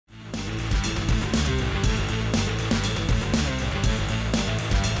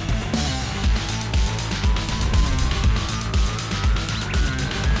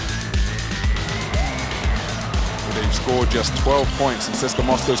just 12 points, and CSKA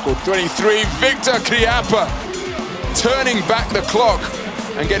Moscow scored 23. Victor Kriapa turning back the clock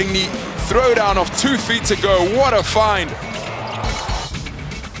and getting the throwdown of 2 feet to go. What a find.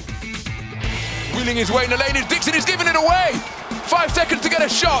 Wheeling his way in the lane, Dixon is giving it away. 5 seconds to get a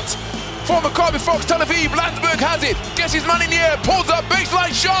shot. For Maccabi Fox Tel Aviv, Landsberg has it. Gets his man in the air, pulls up,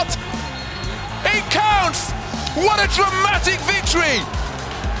 baseline shot. It counts. What a dramatic victory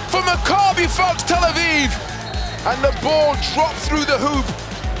for Maccabi Fox Tel Aviv. And the ball dropped through the hoop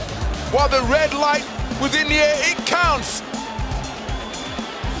while the red light was in the air. It counts.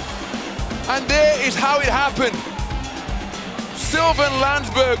 And there is how it happened. Sylvan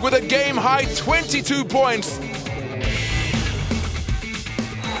Landsberg with a game-high 22 points.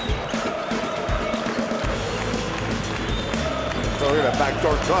 Oh, look at that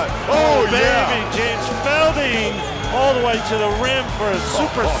backdoor cut. Oh, baby, James Felding all the way to the rim for a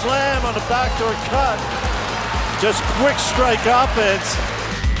super slam on the backdoor cut. Just quick strike offense.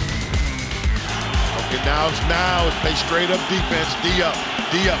 Okay, now play straight up defense. D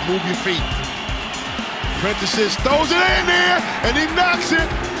up, move your feet. Prentices throws it in there, and he knocks it.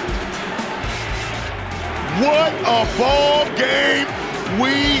 What a ball game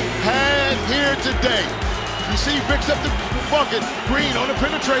we had here today. You see, picks up the bucket. Green on the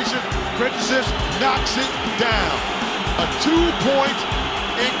penetration. Prentices knocks it down. A 2-point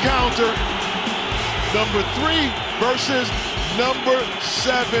encounter. Number 3 versus number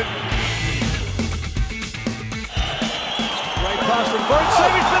 7. Great pass from Boyd,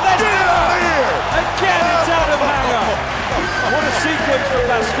 saving for that. Get out of here! Again, it's Adam Hanger. What a sequence for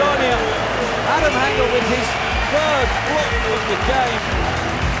Baskonia. Adam Hanger with his 3rd block of the game.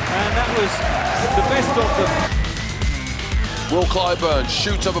 And that was the best of them. Will Clyburn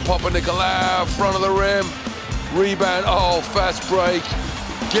shoots over Papa Nicolau, front of the rim. Rebound, oh, fast break.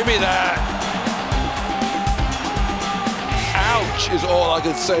 Give me that. Ouch is all I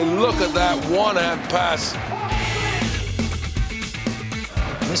can say. Look at that one-hand pass.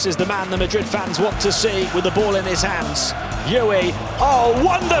 This is the man the Madrid fans want to see with the ball in his hands. Yui, oh,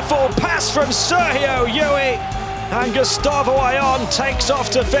 wonderful pass from Sergio Yui. And Gustavo Ayon takes off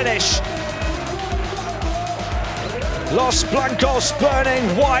to finish. Los Blancos burning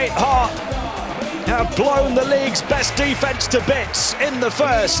white hot have blown the league's best defense to bits in the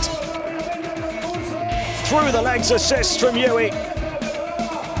first. Through the legs assist from Yui.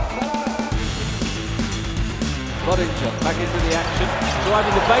 Lodinger back into the action,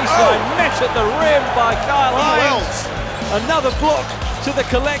 driving the baseline, met at the rim by Kyle Hines. Another block to the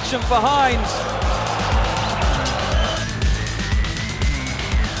collection for Hines.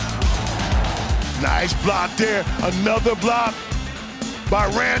 Nice block there. Another block by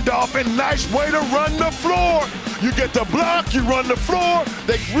Randolph, and nice way to run the floor. You get the block, you run the floor,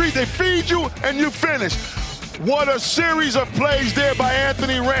 they feed you, and you finish. What a series of plays there by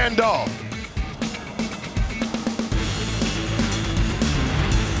Anthony Randolph.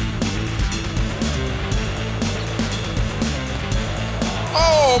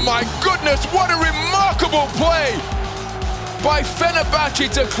 Oh my goodness, what a remarkable play by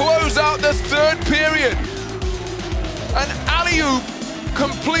Fenerbahce to close out the 3rd period. An alley-oop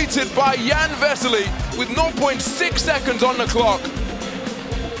completed by Jan Vesely with 0.6 seconds on the clock.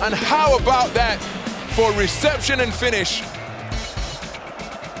 And how about that for reception and finish?